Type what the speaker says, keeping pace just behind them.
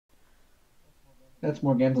That's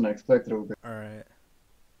more games than I expected it would be. Alright.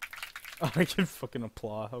 Oh, I can fucking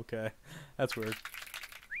applaud. Okay. That's weird.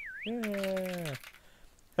 Yeah.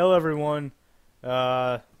 Hello, everyone.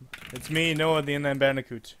 It's me, Noah, the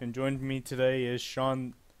NNBandicoot, and joining me today is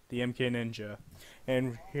Shaun, the MK Ninja.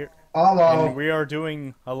 And Hello. and we are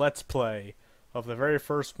doing a Let's Play of the very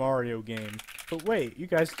first Mario game. But wait, you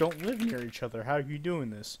guys don't live near each other. How are you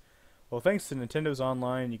doing this? Well, thanks to Nintendo's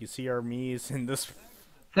Online, you can see our Miis in this.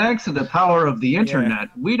 Thanks to the power of the internet,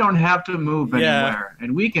 we don't have to move anywhere,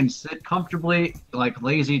 and we can sit comfortably like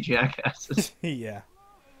lazy jackasses. Yeah.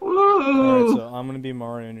 Woo! Alright, so I'm gonna be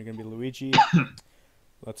Mario and you're gonna be Luigi.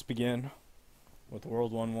 Let's begin with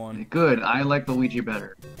World 1-1. Good, I like Luigi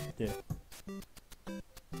better. Yeah.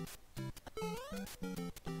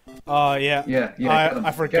 Yeah.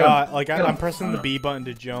 I forgot. Like, I'm pressing the B button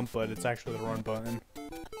to jump, but it's actually the run button.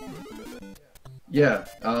 Yeah,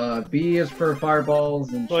 B is for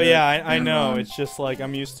fireballs and Well, shit, yeah, I know. and, It's just like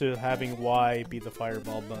I'm used to having Y be the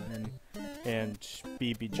fireball button and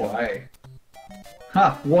B be jump. Why?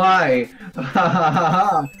 Ha! Why? Ha ha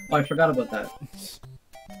ha! Oh, I forgot about that.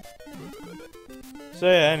 So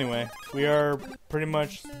yeah, anyway, we are pretty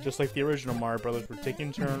much just like the original Mario Brothers. We're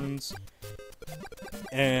taking turns,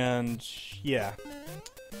 and yeah.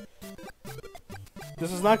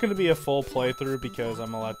 This is not going to be a full playthrough because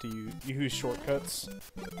I'm allowed to use shortcuts.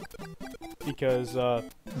 Because, I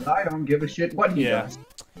don't give a shit what he does.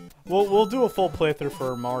 We'll do a full playthrough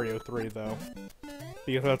for Mario 3, though.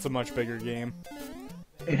 Because that's a much bigger game.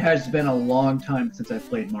 It has been a long time since I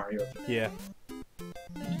played Mario. Yeah.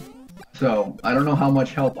 So, I don't know how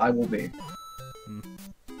much help I will be.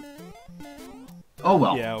 Oh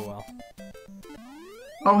well. Yeah, well.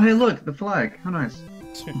 Oh, hey look, the flag. How nice.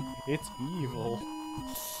 It's evil.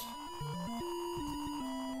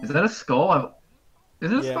 Is that a skull?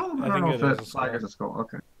 Is it a Yeah, skull? I don't think know it if is a that flag skull. is a skull.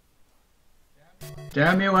 Okay.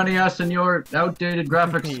 Damn you, NES, and your outdated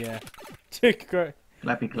graphics. Yeah.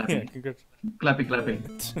 Clappy, clappy. Yeah, Clappy, clappy.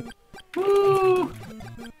 Woo!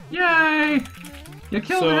 Yay! You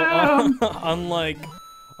killed him!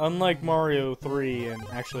 Unlike Mario 3 and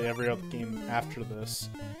actually every other game after this,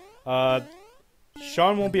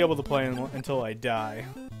 Shaun won't be able to play until I die.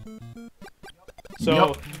 So,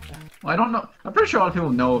 Yep. Well, I don't know. I'm pretty sure a lot of people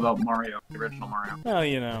know about Mario, the original Mario. well,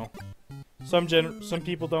 you know, some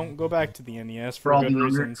people don't go back to the NES For all good the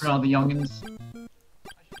reasons. for all the youngins.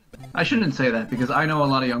 I shouldn't say that because I know a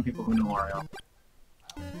lot of young people who know Mario.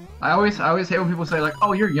 I always hate when people say like,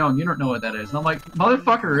 "Oh, you're young, you don't know what that is," and I'm like,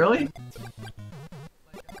 "Motherfucker, really?"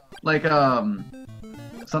 Like,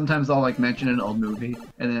 sometimes I'll like mention an old movie,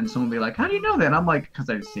 and then someone will be like, "How do you know that?" And I'm like, "Cause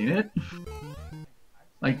I've seen it."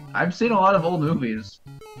 Like, I've seen a lot of old movies.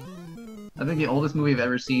 I think the oldest movie I've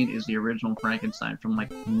ever seen is the original Frankenstein from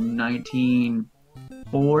like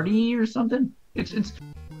 1940 or something. It's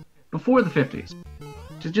before the 50s.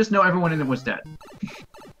 To just know everyone in it was dead.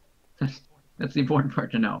 That's the important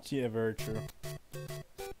part to know. Yeah, very true.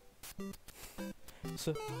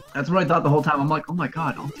 So, That's what I thought the whole time. I'm like, oh my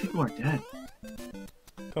god, all these people are dead.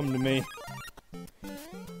 come to me,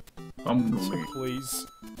 So please.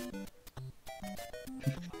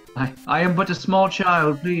 I am but a small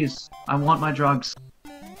child, please. I want my drugs.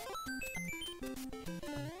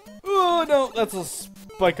 Oh no, that's a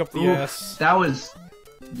spike up the Oof, ass. that was...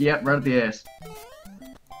 Yep, right up the ass.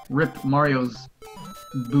 Rip Mario's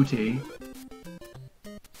booty.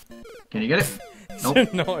 Can you get it?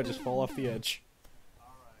 Nope. No, I just fall off the edge.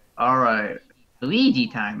 Alright. Luigi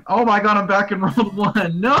time. Oh my god, I'm back in World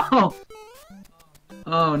 1. No!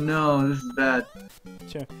 Oh no, this is bad.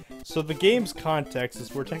 So the game's context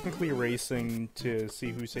is we're technically racing to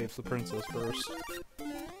see who saves the princess first.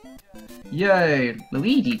 Yay!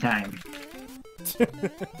 Luigi time.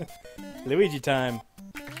 Luigi time.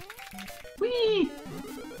 Whee!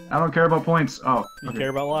 I don't care about points. Oh. You Okay. care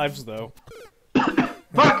about lives, though.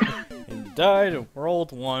 Fuck! And you died in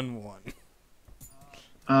World 1-1.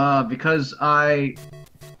 Because I...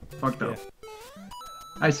 fucked up. Yeah.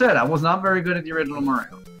 I said I was not very good at the original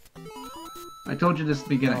Mario. I told you this at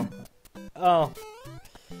the beginning. Oh.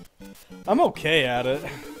 I'm okay at it.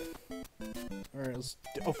 Alright, let's...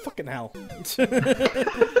 Oh, fucking hell.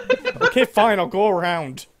 Okay, fine, I'll go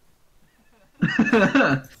around.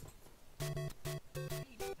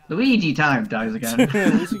 Luigi time dies again.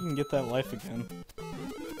 At least you can get that life again.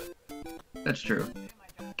 That's true.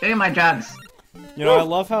 Give me my drugs. You know, I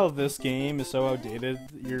love how this game is so outdated.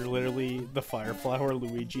 You're literally the Fire Flower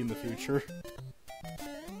Luigi in the future.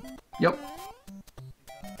 Yep.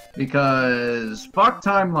 Because fuck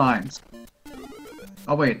timelines.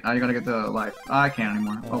 Oh wait, I gotta get the life. I can't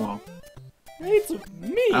anymore. Oh well. It's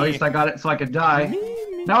me! At least I got it so I could die.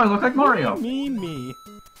 Me, Now I look like Mario. Me.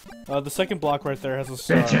 The second block right there has a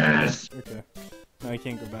star. Bitches! Okay. No, you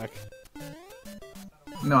can't go back.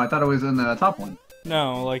 No, I thought it was in the top one.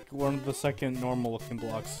 No, like one of the second normal looking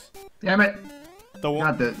blocks. Damn it! The one.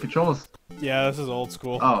 God, the controls. Yeah, this is old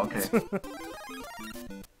school. Oh, okay.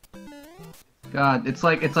 God, it's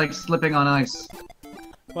like slipping on ice.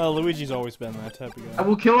 Well, Luigi's always been that type of I guy.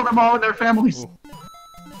 will kill them all and their families.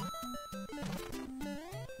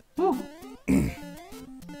 Ooh.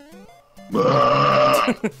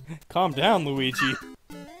 Ooh. Calm down, Luigi.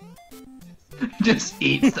 Just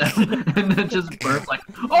eats them and then just burps like,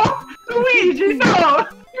 "Oh, Luigi, no!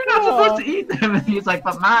 You're not supposed to eat them." And he's like,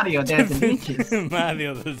 "But Mario, they're delicious."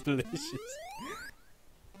 Mario, they're delicious.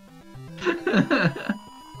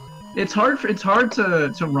 It's hard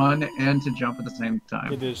to run and to jump at the same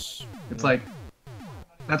time. It is. It's like,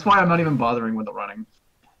 that's why I'm not even bothering with the running.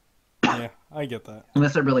 Yeah, I get that.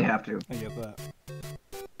 Unless I really have to. I get that.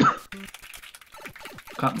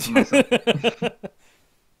 Caught me myself.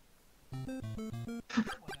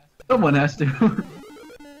 Someone has to.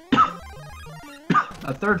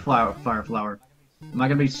 A third fire flower. Am I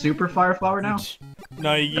gonna be super fire flower now?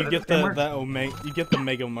 No, you get the you get the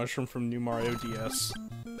Mega Mushroom from New Mario DS.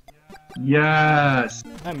 Yes.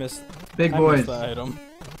 I missed. Big I boys. missed the item.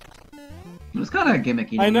 It was kind of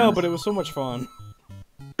gimmicky. I know, but it was so much fun.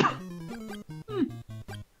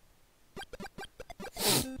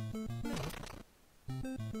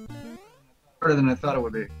 Harder than I thought it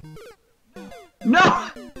would be. No!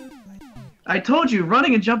 I told you,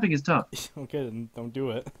 running and jumping is tough. Okay, then don't do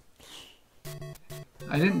it.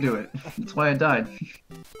 I didn't do it. That's why I died.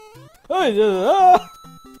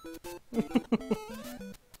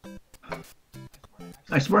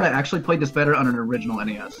 I swear I actually played this better on an original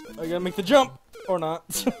NES. I gotta make the jump! Or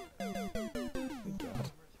not.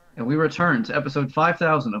 And we return to episode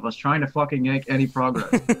 5000 of us trying to fucking make any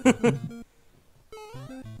progress.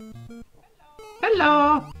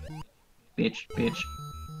 Hello! Bitch, bitch.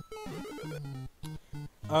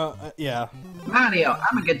 Yeah. Mario,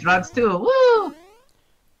 I'm gonna get drugs too, woo!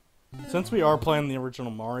 Since we are playing the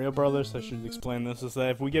original Mario Brothers, I should explain this, is that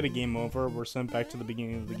if we get a game over, we're sent back to the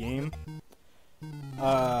beginning of the game.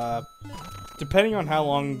 Depending on how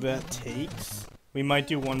long that takes, we might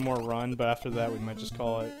do one more run, but after that we might just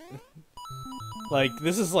call it... Like,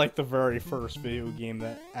 this is like the very first video game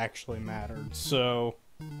that actually mattered, so...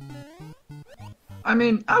 I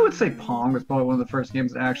mean, I would say Pong was probably one of the first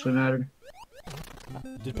games that actually mattered.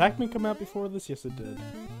 Did Pac-Man come out before this? Yes, it did.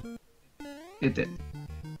 It did.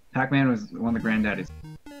 Pac-Man was one of the granddaddies.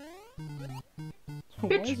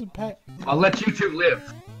 Why is it Pac... I'll let you two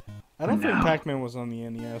live. I don't think now. Pac-Man was on the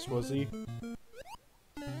NES, was he?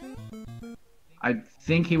 I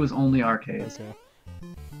think he was only arcades. Okay.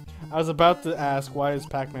 I was about to ask, why is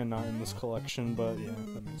Pac-Man not in this collection, but yeah,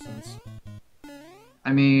 that makes sense.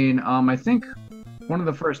 I mean, I think one of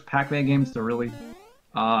the first Pac-Man games to really,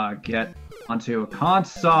 get onto a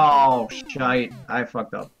console. Shite, I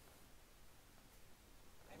fucked up.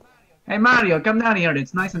 Hey Mario, come down here.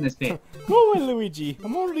 It's nice in this bit. Go away, Luigi.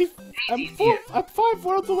 I'm 5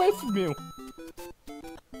 worlds away from you.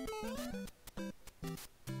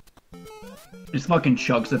 Just fucking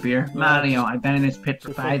chugs up here. Mario, I've been in this pit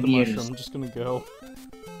for 5 years. I'm just gonna go.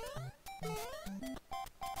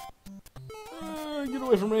 Get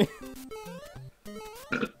away from me.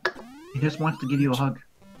 He just wants to give you a hug.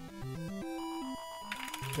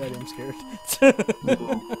 God, I'm scared.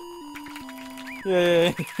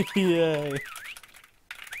 Yay! Yay!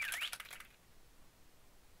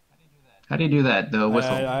 How do you do that? The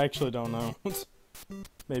whistle. I actually don't know.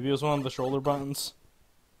 Maybe it was one of the shoulder buttons.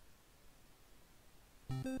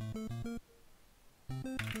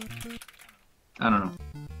 I don't know.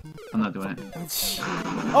 I'm not doing it.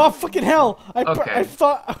 Oh fucking hell! I Okay.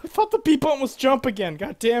 thought the B button was jump again.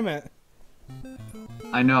 God damn it!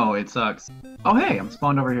 I know, it sucks. Oh hey, I'm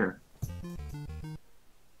spawned over here.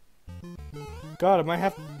 God, I might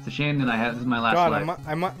have. It's a shame that this is my last God, life.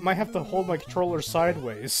 I might have to hold my controller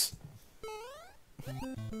sideways.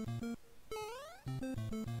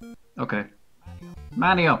 Okay.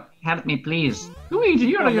 Mario, help me please. Luigi,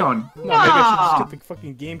 you're not going. No, maybe I should just get the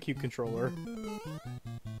fucking GameCube controller.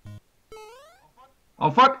 Oh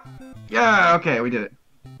fuck! Yeah, okay, we did it.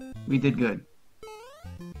 We did good.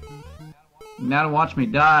 Now watch me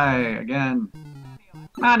die again.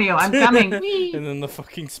 Mario, I'm coming! And then the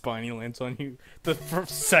fucking spiny lands on you the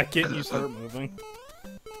first second you start moving.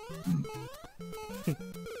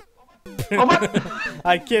 Oh my!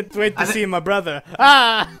 I can't wait to see my brother.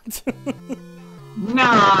 Ah!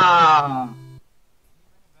 Nah!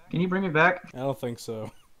 Can you bring me back? I don't think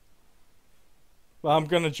so. Well, I'm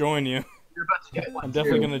gonna join you. You're about to get one I'm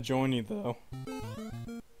definitely too. gonna join you though.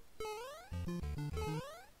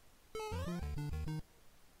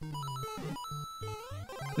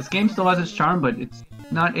 This game still has its charm, but it's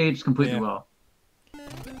not aged completely Yeah. well.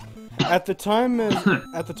 At the time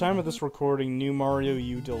of this recording, New Mario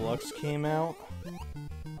U Deluxe came out.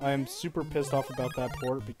 I am super pissed off about that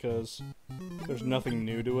port because there's nothing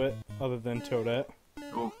new to it other than Toadette.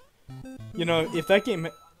 Oof. You know, if that game,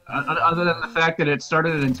 Other than the fact that it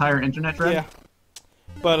started an entire internet trend. yeah,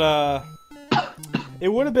 but it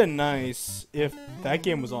would have been nice if that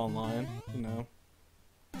game was online. You know,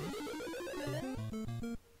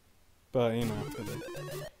 but you know.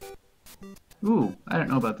 Ooh, I don't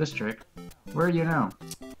know about this trick. Where are you now?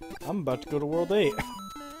 I'm about to go to World 8.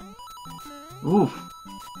 Oof.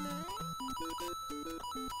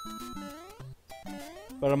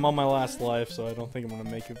 But I'm on my last life, so I don't think I'm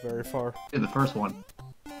gonna make it very far. The first one.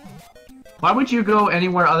 Why would you go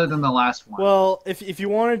anywhere other than the last one? Well, if you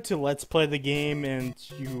wanted to let's play the game and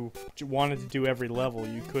you wanted to do every level,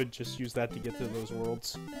 you could just use that to get to those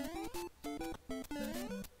worlds.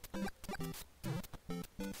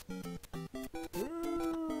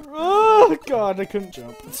 Oh god, I couldn't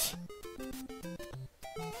jump.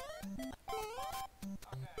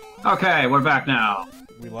 Okay, we're back now.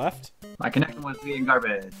 We left? My connection was being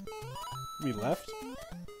garbage. We left?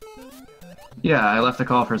 Yeah, I left the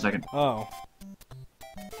call for a second. Oh.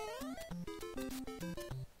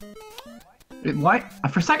 What?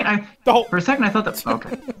 For a second, I thought that.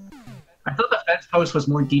 Okay. I thought the fence post was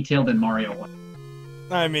more detailed than Mario 1.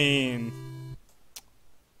 I mean...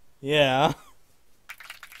 Yeah.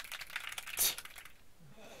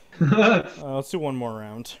 Let's do one more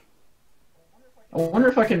round. I wonder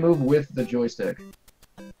if I can move with the joystick.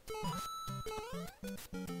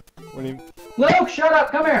 What do you... Luke, shut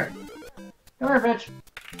up! Come here! Come here, bitch!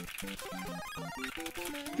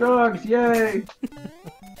 Drugs, yay!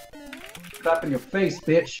 Clap in your face,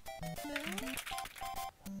 bitch!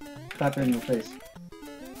 Clap in your face.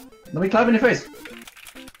 Let me clap in your face!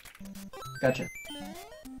 Gotcha.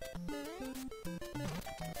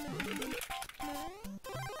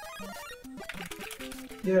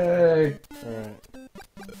 Yay! Alright.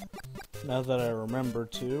 Now that I remember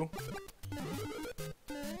to...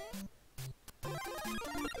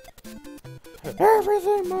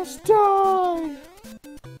 Everything must die!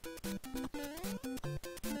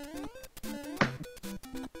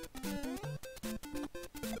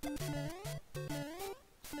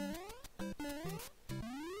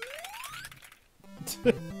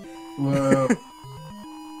 Whoa.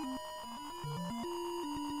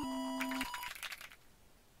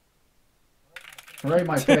 Right in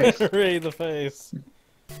my face. Right in the face.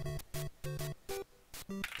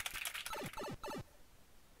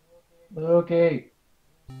 Okay.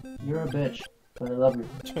 You're a bitch, but I love you.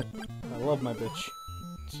 I love my bitch.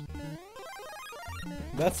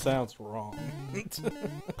 That sounds wrong.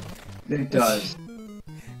 It does.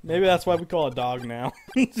 Maybe that's why we call it dog now.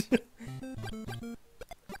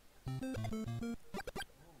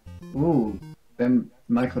 Ooh, them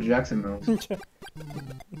Michael Jackson moves.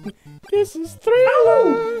 This is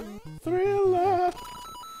Thriller! Thriller!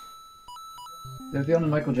 That's the only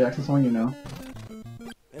Michael Jackson song you know.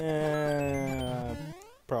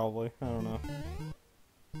 Probably. I don't know.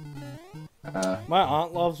 Uh, My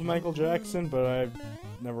aunt loves Michael Jackson, but I've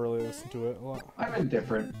never really listened to it a lot. I'm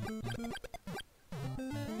indifferent.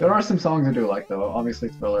 There are some songs I do like, though. Obviously,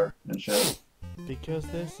 Thriller and shit. Because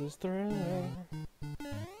this is Thriller.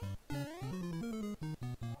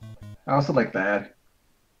 I also like Bad.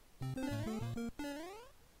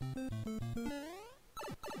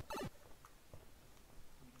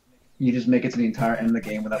 You just make it to the entire end of the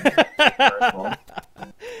game without making the first one.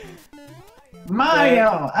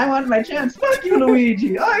 Mario! I want my chance! Fuck you,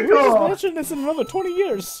 Luigi! I We just go! mentioned this in another 20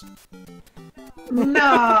 years!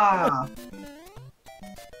 Nah!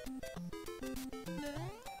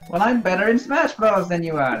 Well, I'm better in Smash Bros. Than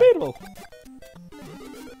you are. Debatable.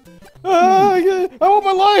 I want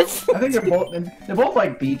my life! I think they're both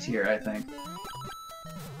like B tier, I think.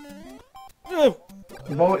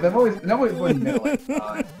 Nobody wouldn't know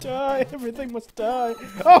it. Die, everything must die.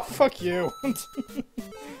 Oh, fuck you.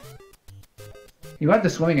 You had the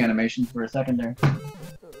swimming animation for a second there.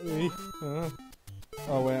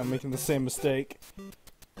 Oh wait, I'm making the same mistake.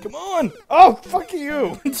 Come on! Oh, fuck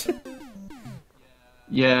you!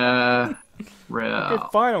 Yeah. Okay,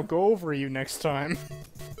 fine, I'll go over you next time.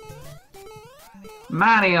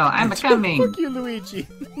 Mario, I'm coming! Fuck you, Luigi!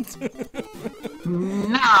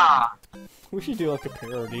 No! We should do like a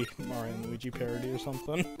parody, Mario and Luigi parody or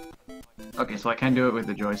something. Okay, so I can do it with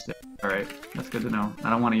the joystick. Alright, that's good to know. I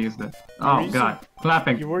don't want to use the... Oh, God.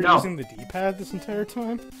 Clapping. You were no. using the D-pad this entire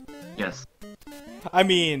time? Yes. I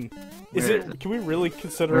mean, is Where it, is it? can we really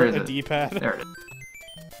consider Where it is a it? D-pad? There it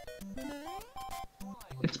is.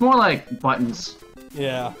 It's more like buttons,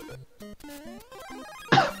 Yeah.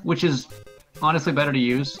 which is honestly better to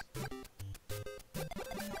use.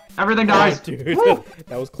 Everything dies! Oh, dude,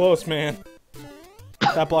 that was close, man.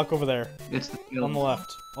 That block over there. It's the field. On the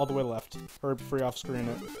left. All the way left. Or free off screen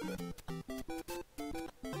it.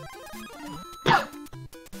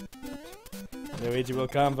 Luigi will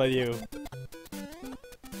come for you.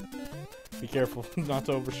 Be careful not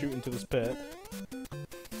to overshoot into this pit.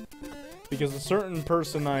 Because a certain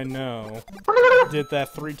person I know did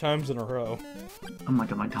that 3 times in a row. Oh my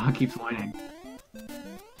God, my dog keeps whining.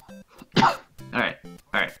 Alright,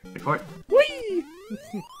 alright, before it. Whee!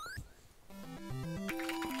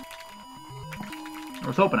 I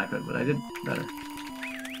was hoping I could, but I did better.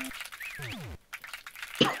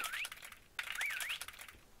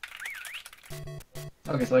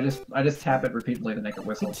 Okay, so I just tap it repeatedly to make it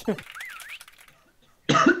whistle.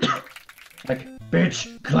 Like,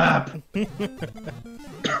 bitch, clap! I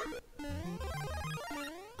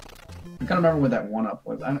can't remember what that one-up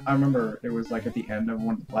was. I remember it was like at the end of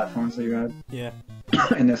one of the platforms that you had. Yeah.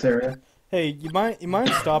 In this area. Hey, you mind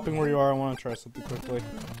stopping where you are? I want to try something quickly.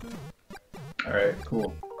 Alright,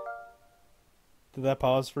 cool. Did that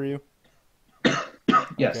pause for you?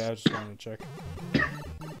 Yes. Okay, I just wanted to check.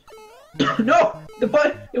 No! The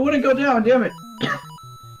button! It wouldn't go down, damn it!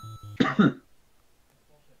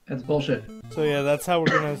 That's bullshit. So yeah, that's how we're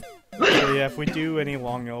gonna... So yeah, if we do any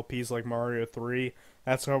long LPs like Mario 3,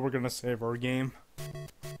 that's how we're gonna save our game.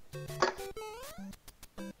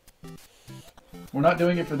 We're not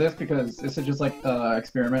doing it for this because this is just like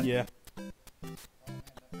experiment. Yeah.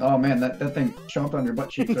 Oh man, that thing chomped on your butt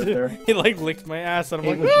cheeks right there. He like licked my ass and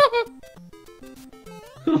I'm It like,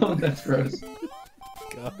 Oh, that's gross.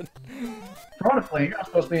 God. Honestly, you're not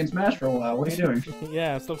supposed to be in Smash for a while. What are you doing?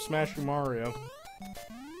 Yeah, stop smashing Mario.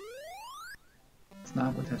 It's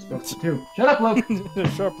not what that's supposed to do. Shut up, Luke!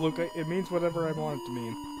 Shut up, Luke. It means whatever I want it to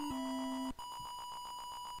mean.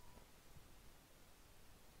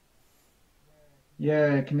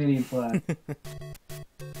 Yeah, Canadian flag.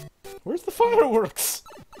 Where's the fireworks?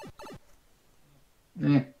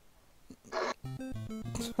 Eh.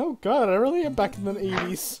 Oh God, I really am back in the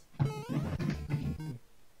 80s.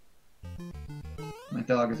 My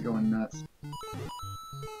dog is going nuts.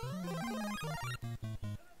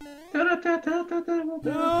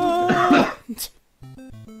 Ah!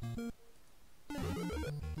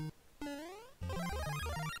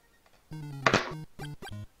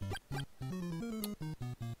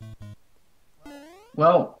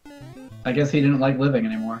 Well, I guess he didn't like living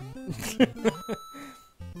anymore.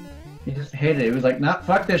 He just hated it. He was like, nah,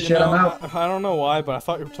 fuck this shit, I'm out. I don't know why, but I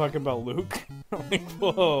thought you were talking about Luke. I'm like,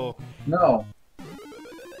 whoa. No.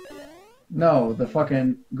 No, the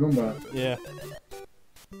fucking Goomba. Yeah.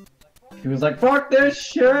 He was like, fuck this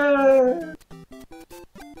shit!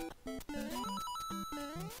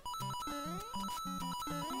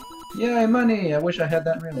 Yay, money! I wish I had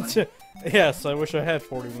that in real life. Yes, I wish I had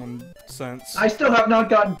 41 cents. I still have not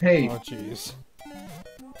gotten paid. Oh, jeez.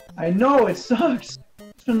 I know, it sucks.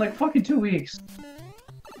 It's been like fucking 2 weeks.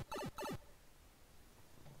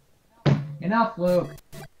 Enough, Luke.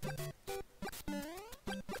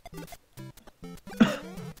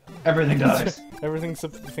 Everything dies. Everything's the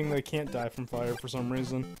thing that can't die from fire for some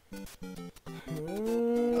reason.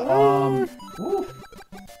 Oof.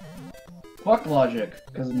 Fuck logic,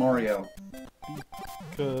 because Mario.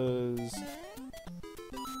 Because...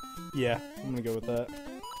 Yeah, I'm gonna go with that.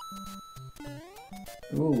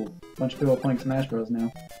 Ooh, bunch of people playing Smash Bros.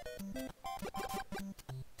 Now.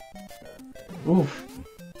 Oof.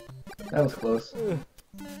 That was close.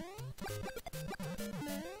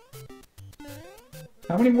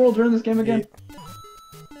 How many worlds are in this game again? 8.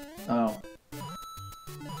 Oh.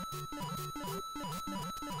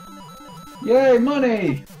 Yay,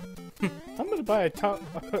 money! I'm gonna buy a top...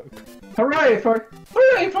 Hooray for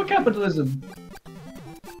capitalism!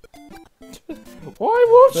 Why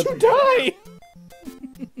won't That's you die?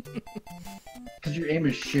 Because your aim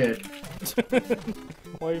is shit.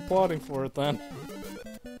 Why are you plotting for it then?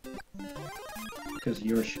 Because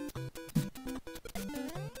you're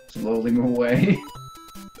slowly move away.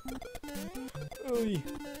 Oy.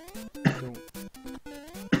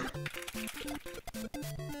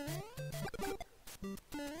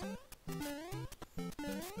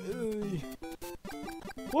 Oy.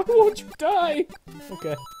 Why won't you die?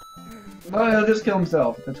 Okay. Well, he'll just kill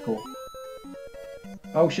himself. That's cool.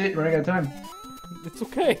 Oh shit, running out of time. It's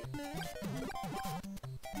okay.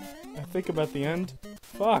 I think about the end.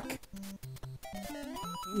 Fuck.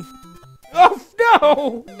 Oh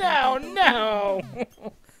no! No! No!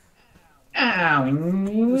 Ow,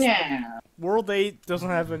 no. World 8 doesn't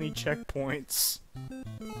have any checkpoints.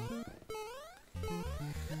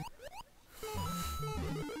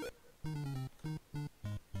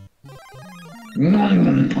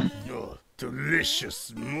 Oh,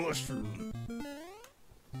 delicious mushroom.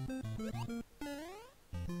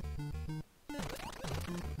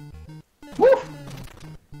 Woo!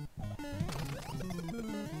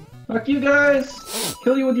 Fuck you guys!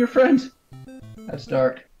 Kill you with your friend. That's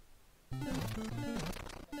dark.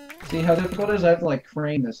 See how difficult it is? I have to like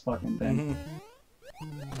crane this fucking thing.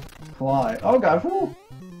 Fly. Oh god, whoo!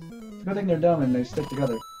 It's a good thing they're dumb and they stick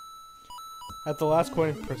together. At the last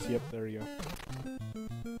coin, press yep, there you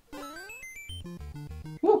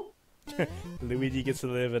Woo! go. Luigi gets to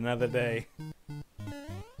live another day.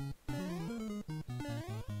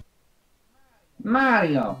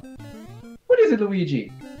 Mario! What is it,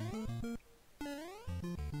 Luigi?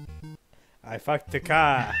 I fucked a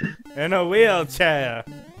car in a wheelchair.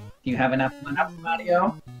 Do you have enough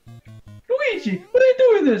Mario? Luigi, what are you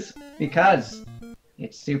doing this? Because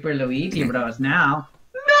it's Super Luigi Bros now.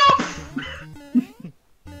 No!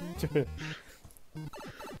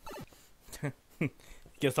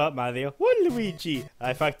 Guess what, Mario? What, Luigi?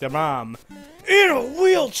 I fucked a mom in a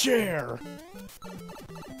wheelchair.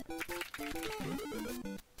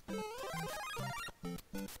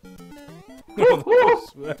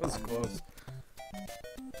 That was close.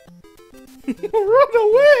 Run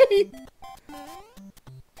away!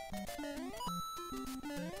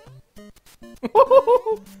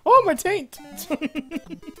 Oh, my taint!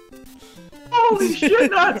 Holy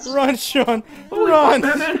shit nuts! Run, Shaun! Holy Run!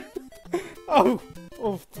 Batman. Oh!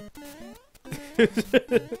 Oh!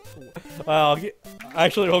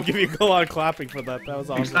 Actually, I'll give you a lot of clapping for that. That was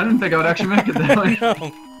awesome. I didn't think I would actually make it that way.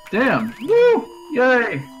 No. Damn! Woo!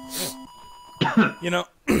 Yay! You know,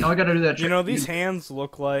 Now I gotta do that trick. you know, these hands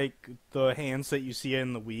look like the hands that you see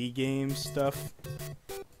in the Wii games stuff.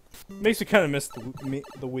 Makes me kind of miss the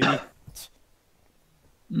Wii.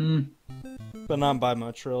 But not by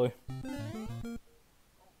much, really.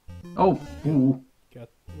 Oh, ooh. Got...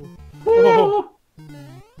 Ooh.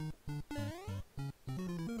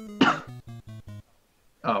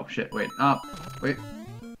 Oh shit, wait. Wait.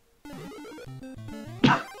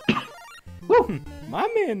 Woo! My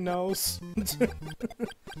man knows.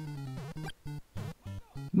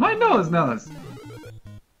 My nose knows.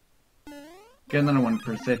 Get another one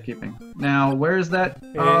for safekeeping. Now, where's that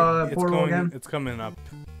It's portal again? It's coming up.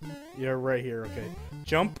 You're right here, okay.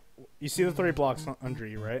 Jump. You see the 3 blocks under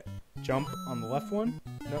you, right? Jump on the left one.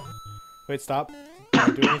 No. Wait, stop.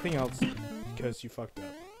 Don't do anything else. Because you fucked up.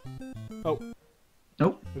 Oh.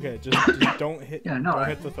 Nope. Okay, just don't hit, don't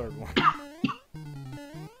hit the 3rd one.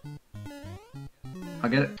 I'll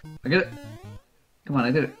get it. I get it. Come on,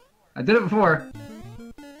 I did it. I did it before.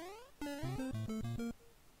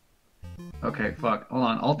 Okay, fuck. Hold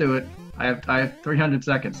on, I'll do it. I have 300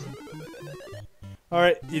 seconds.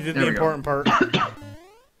 Alright, you did the important part.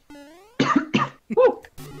 Woo!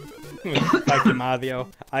 Thank you, Mario.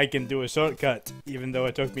 I can do a shortcut, even though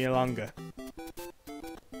it took me longer.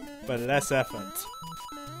 But less effort.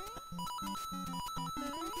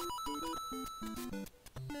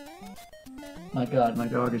 My god, my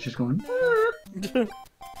dog is just going.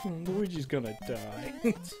 Luigi's gonna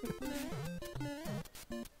die.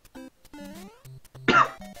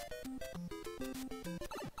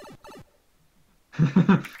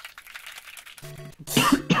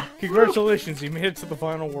 Congratulations, you made it to the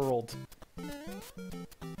final world.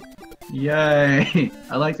 Yay!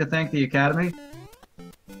 I'd like to thank the Academy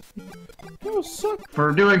Go suck.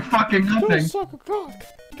 for doing fucking Go nothing. suck a cock.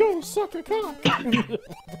 Go suck a cock.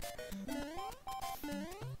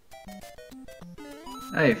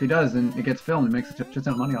 Hey, if he does, then it gets filmed and makes a shit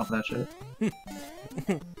ton of money off of that shit.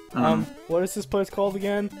 What is this place called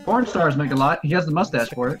again? Porn stars make a lot. He has the mustache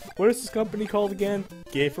for it. What is this company called again?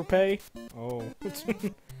 Gay for pay? Oh.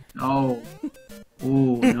 Oh.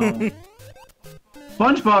 Ooh, no.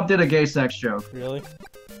 SpongeBob did a gay sex joke. Really?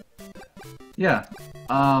 Yeah.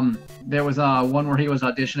 There was one where he was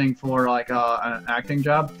auditioning for like an acting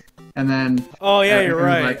job, and then. Oh yeah, you're it was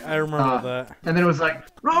right. like, I remember that. And then it was like,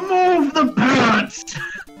 remove the pants.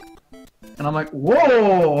 And I'm like,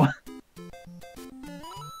 whoa.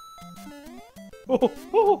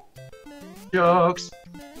 Oh. Jokes.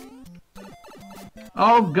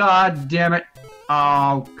 Oh god damn it.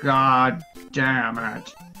 Oh god damn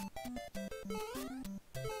it.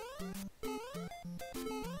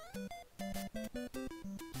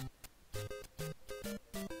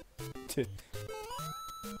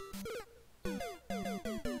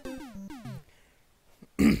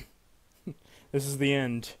 This is the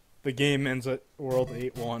end. The game ends at World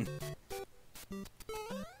 8-1.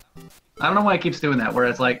 I don't know why it keeps doing that, where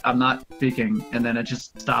it's like, I'm not speaking, and then it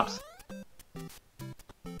just stops.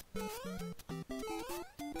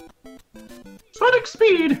 Sonic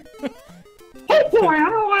speed! Oh boy, I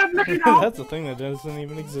don't know what I'm looking at! That's a thing that doesn't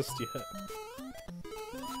even exist yet.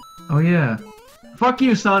 Oh yeah. Fuck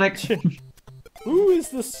you, Sonic! Who is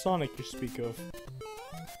this Sonic you speak of?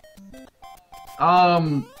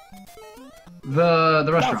 The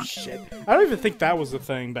restaurant. Oh shit. I don't even think that was a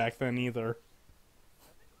thing back then either.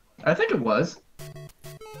 I think it was.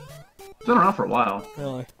 It's been around for a while.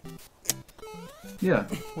 Really? Yeah.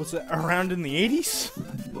 Was it around in the 80s?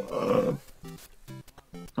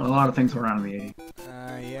 A lot of things were around in the 80s.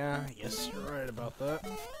 Yeah, I guess you're right about that.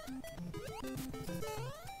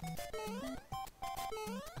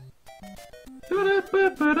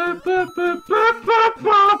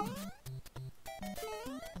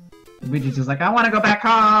 Luigi's just like, I want to go back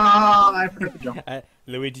home! I forgot to jump.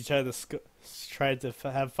 Luigi tried to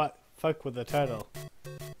have fuck with the turtle.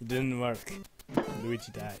 It didn't work.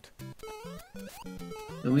 Luigi died.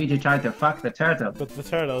 Luigi tried to fuck the turtle. But the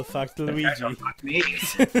turtle fucked Luigi. Turtle fucked me.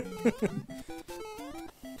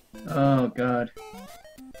 Oh god.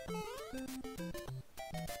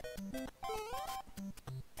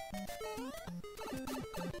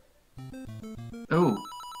 Ooh,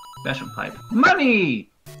 special pipe. Money!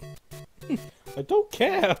 I don't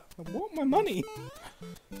care. I want my money.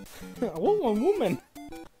 I want my woman.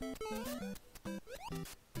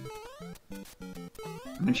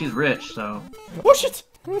 I mean, she's rich, so... Oh shit!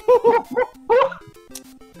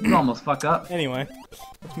 You almost fuck up. Anyway,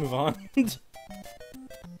 let's move on. He's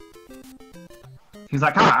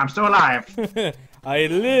like, I'm still alive. I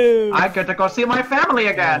live! I get to go see my family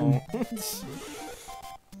again! Oh.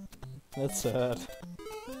 That's sad.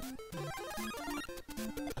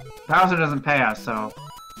 Bowser doesn't pay us, so...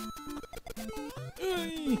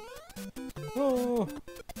 Oh.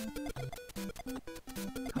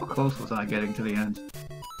 How close was I getting to the end?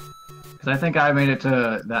 Because I think I made it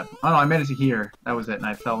to that... Oh no, I made it to here. That was it, and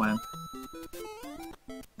I fell in.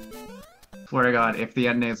 Swear to God, if the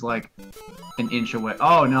end is like an inch away...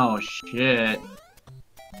 Oh no, shit.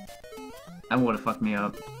 That would've fucked me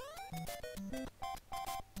up.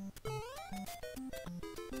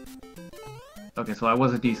 Okay, so I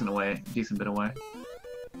was a decent bit away.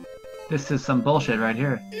 This is some bullshit right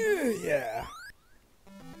here. Yeah.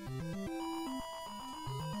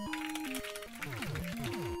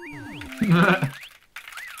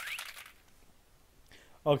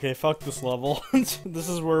 Okay, fuck this level. This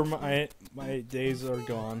is where my days are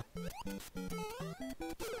gone. Ooh!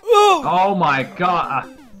 Oh my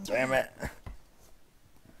god! Damn it.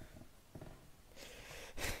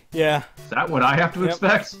 Yeah. Is that what I have to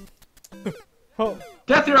expect? Oh.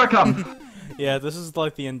 Death, here I come! Yeah, this is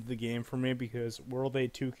like the end of the game for me because World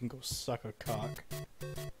 8-2 can go suck a cock.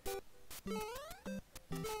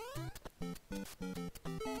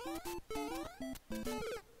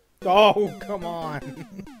 Oh, come on!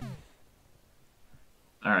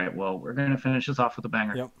 Alright, well, we're gonna finish this off with a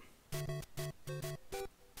banger. Yep.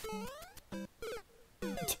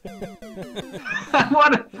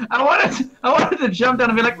 I wanted to jump down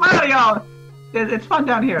and be like, Mario! It's fun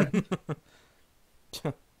down here.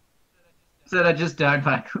 Said I just died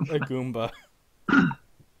by a Goomba.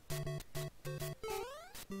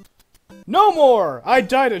 No more! I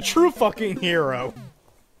died a true fucking hero!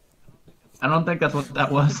 I don't think that's what that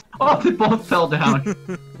was. Oh, they both fell down.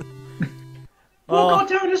 We'll go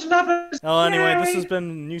down as lovers! Oh, anyway, this has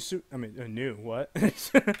been new, what?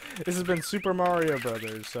 This has been Super Mario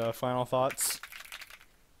Brothers, final thoughts?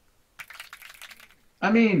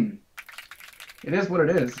 I mean, it is what it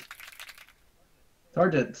is. It's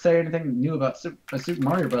hard to say anything new about Super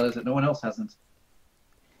Mario Brothers that no one else hasn't.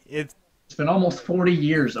 It's been almost 40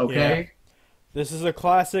 years, okay? Yeah. This is a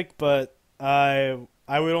classic, but I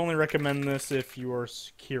would only recommend this if you are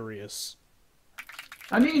curious.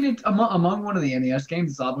 I mean, it's among one of the NES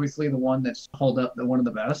games, it's obviously the one that's held up, one of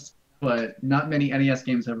the best, but not many NES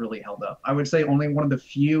games have really held up. I would say only one of the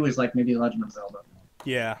few is like maybe Legend of Zelda.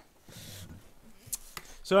 Yeah.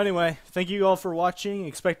 So anyway, thank you all for watching.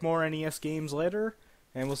 Expect more NES games later,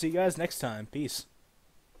 and we'll see you guys next time. Peace.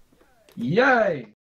 Yay!